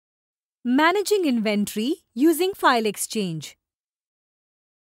Managing inventory using file exchange.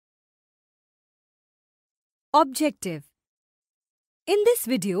 Objective. In this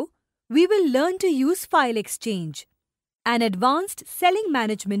video, we will learn to use file exchange, an advanced selling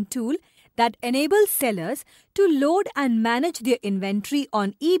management tool that enables sellers to load and manage their inventory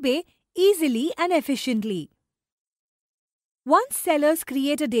on eBay easily and efficiently. Once sellers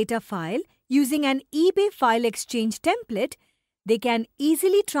create a data file using an eBay file exchange template, they can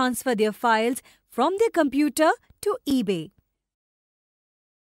easily transfer their files from their computer to eBay.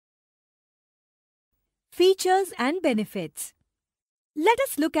 Features and benefits. Let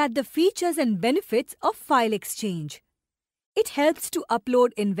us look at the features and benefits of file exchange. It helps to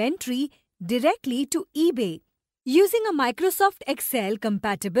upload inventory directly to eBay using a Microsoft Excel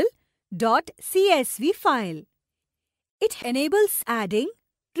compatible .csv file. It enables adding,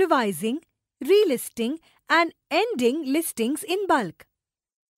 revising, relisting, and ending listings in bulk.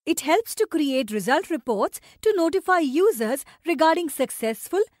 It helps to create result reports to notify users regarding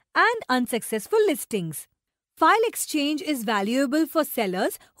successful and unsuccessful listings. File exchange is valuable for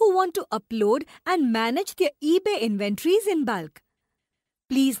sellers who want to upload and manage their eBay inventories in bulk.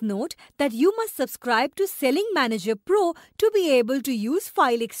 Please note that you must subscribe to Selling Manager Pro to be able to use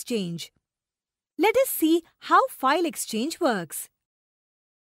file exchange. Let us see how file exchange works.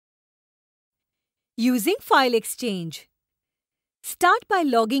 Using file exchange. Start by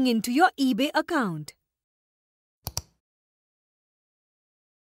logging into your eBay account.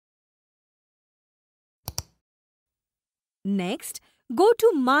 Next, go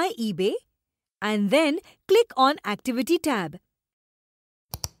to My eBay and then click on Activity tab.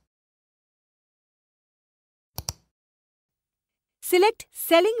 Select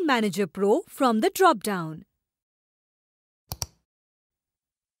Selling Manager Pro from the drop-down.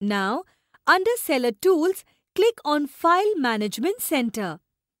 Now, under Seller Tools, click on File Management Center.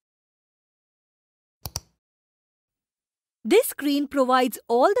 This screen provides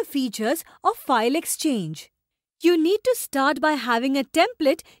all the features of file exchange. You need to start by having a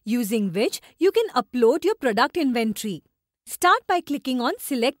template using which you can upload your product inventory. Start by clicking on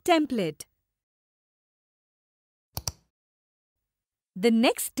Select Template. The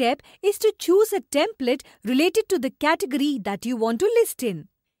next step is to choose a template related to the category that you want to list in.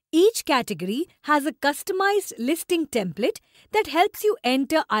 Each category has a customized listing template that helps you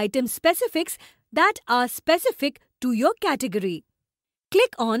enter item specifics that are specific to your category.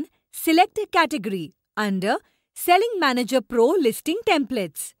 Click on Select a Category under Selling Manager Pro Listing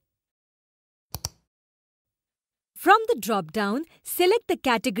Templates. From the drop-down, select the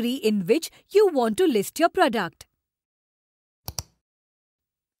category in which you want to list your product.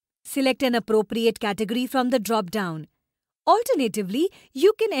 Select an appropriate category from the drop-down. Alternatively,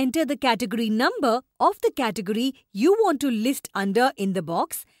 you can enter the category number of the category you want to list under in the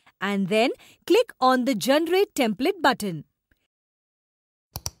box and then click on the Generate Template button.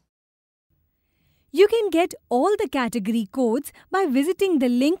 You can get all the category codes by visiting the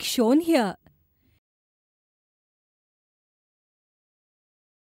link shown here.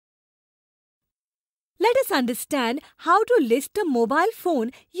 Let us understand how to list a mobile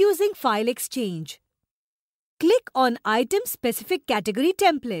phone using file exchange. Click on Item Specific Category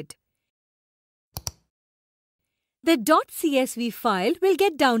template. The .csv file will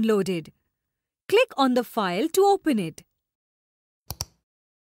get downloaded. Click on the file to open it.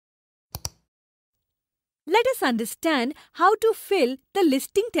 Let us understand how to fill the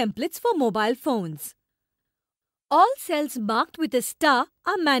listing templates for mobile phones. All cells marked with a star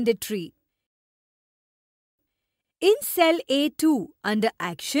are mandatory. In cell A2 under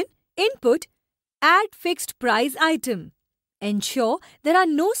Action, Input, add fixed price item. Ensure there are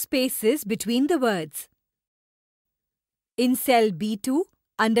no spaces between the words. In cell B2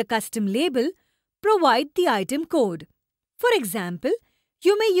 under Custom Label, provide the item code. For example,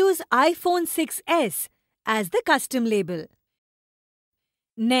 you may use iPhone 6s as the custom label.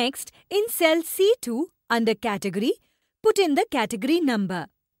 Next, in cell C2 under Category, put in the category number.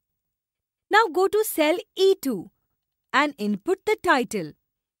 Now go to cell E2 and input the title.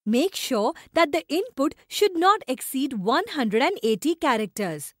 Make sure that the input should not exceed 180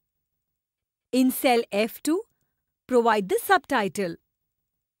 characters. In cell F2, provide the subtitle.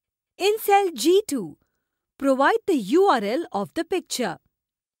 In cell G2, provide the URL of the picture.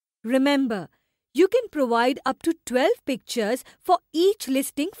 Remember, you can provide up to 12 pictures for each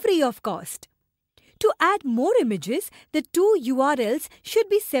listing free of cost. To add more images, the two URLs should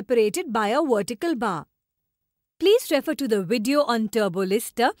be separated by a vertical bar. Please refer to the video on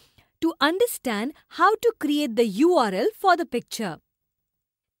TurboLister to understand how to create the URL for the picture.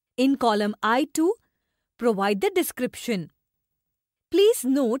 In column I2, provide the description. Please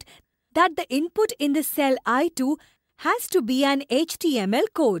note that the input in the cell I2 has to be an HTML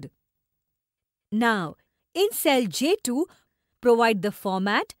code. Now, in cell J2, provide the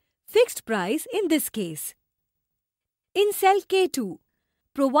format, fixed price in this case. In cell K2,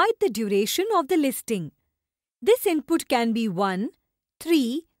 provide the duration of the listing. This input can be 1,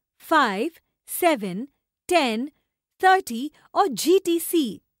 3, 5, 7, 10, 30 or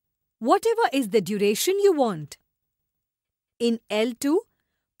GTC, whatever is the duration you want. In L2,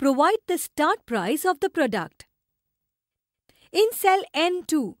 provide the start price of the product. In cell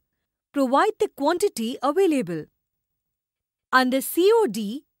N2, provide the quantity available. Under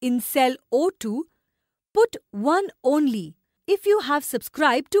COD in cell O2, put 1 only if you have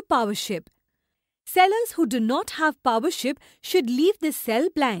subscribed to PowerShip. Sellers who do not have PowerShip should leave this cell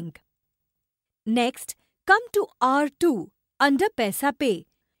blank. Next, come to R2 under PaisaPay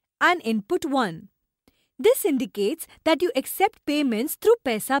and input 1. This indicates that you accept payments through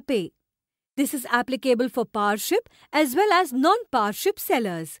PaisaPay. This is applicable for PowerShip as well as non-PowerShip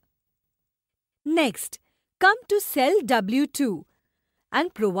sellers. Next, come to cell W2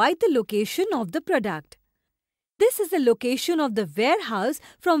 and provide the location of the product. This is the location of the warehouse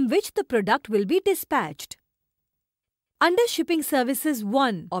from which the product will be dispatched. Under Shipping Services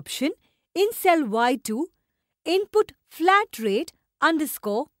 1 option, in cell Y2, input flat rate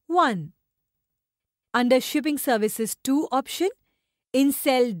 _1. Under Shipping Services 2 option, in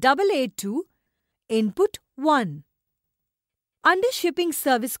cell AA2, input 1. Under Shipping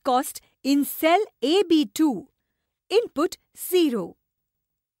Service Cost in cell AB2, input 0.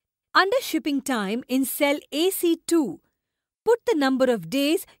 Under Shipping Time in cell AC2, put the number of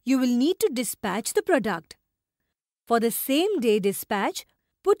days you will need to dispatch the product. For the same day dispatch,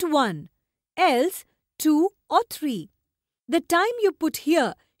 put 1, else 2 or 3. The time you put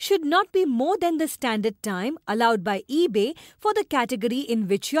here should not be more than the standard time allowed by eBay for the category in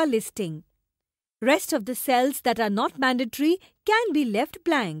which you are listing. Rest of the cells that are not mandatory can be left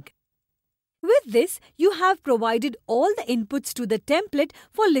blank. With this, you have provided all the inputs to the template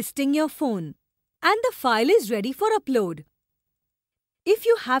for listing your phone, and the file is ready for upload. If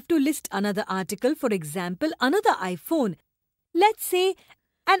you have to list another article, for example, another iPhone, let's say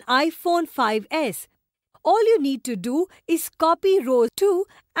an iPhone 5S, all you need to do is copy row 2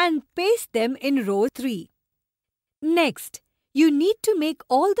 and paste them in row 3. Next, you need to make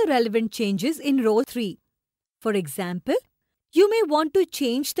all the relevant changes in row 3. For example, you may want to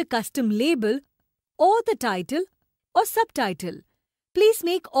change the custom label or the title or subtitle. Please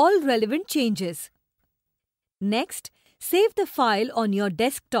make all relevant changes. Next, save the file on your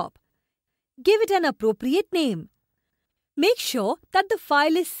desktop. Give it an appropriate name. Make sure that the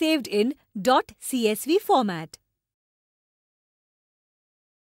file is saved in .csv format.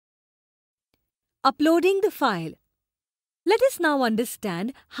 Uploading the file. Let us now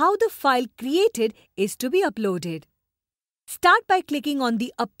understand how the file created is to be uploaded. Start by clicking on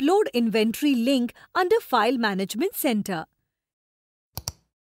the Upload Inventory link under File Management Center.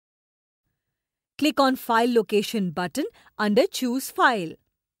 Click on File Location button under Choose File.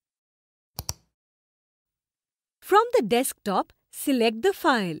 From the desktop, select the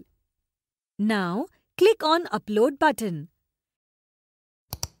file. Now, click on Upload button.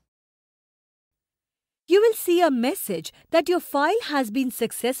 You will see a message that your file has been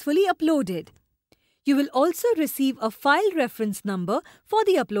successfully uploaded. You will also receive a file reference number for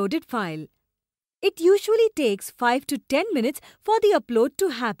the uploaded file. It usually takes 5 to 10 minutes for the upload to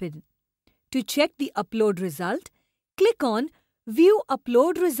happen. To check the upload result, click on View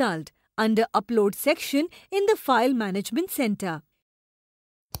Upload Result under Upload section in the File Management Center.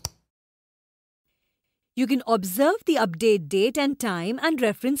 You can observe the update date and time and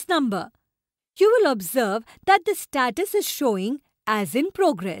reference number. You will observe that the status is showing as in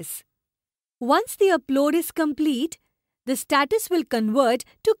progress. Once the upload is complete, the status will convert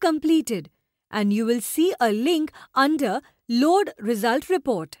to completed and you will see a link under Load Result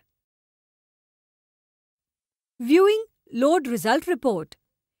Report. Viewing Load Result Report.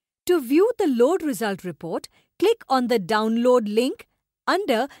 To view the Load Result Report, click on the Download link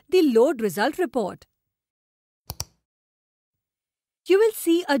under the Load Result Report. You will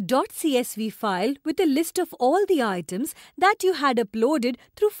see a .csv file with a list of all the items that you had uploaded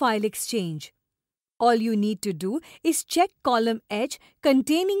through File Exchange. All you need to do is check column H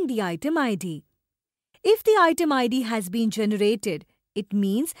containing the item ID. If the item ID has been generated, it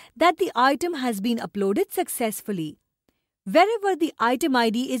means that the item has been uploaded successfully. Wherever the item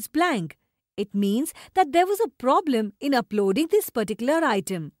ID is blank, it means that there was a problem in uploading this particular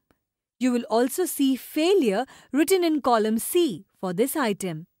item. You will also see failure written in column C for this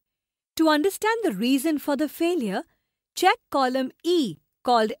item. To understand the reason for the failure, check column E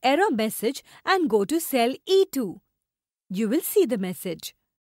called error message and go to cell E2. You will see the message.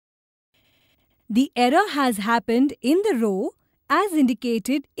 The error has happened in the row as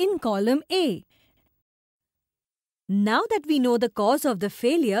indicated in column A. Now that we know the cause of the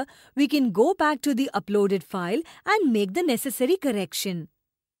failure, we can go back to the uploaded file and make the necessary correction.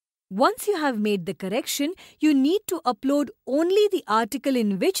 Once you have made the correction, you need to upload only the article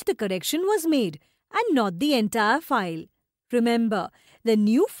in which the correction was made and not the entire file. Remember, the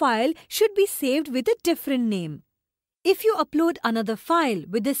new file should be saved with a different name. If you upload another file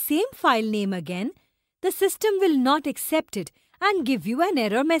with the same file name again, the system will not accept it and give you an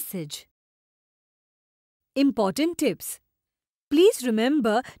error message. Important tips. Please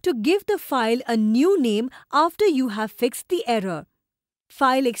remember to give the file a new name after you have fixed the error.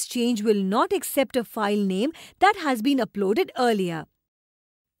 File Exchange will not accept a file name that has been uploaded earlier.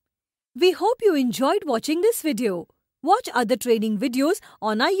 We hope you enjoyed watching this video. Watch other training videos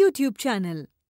on our YouTube channel.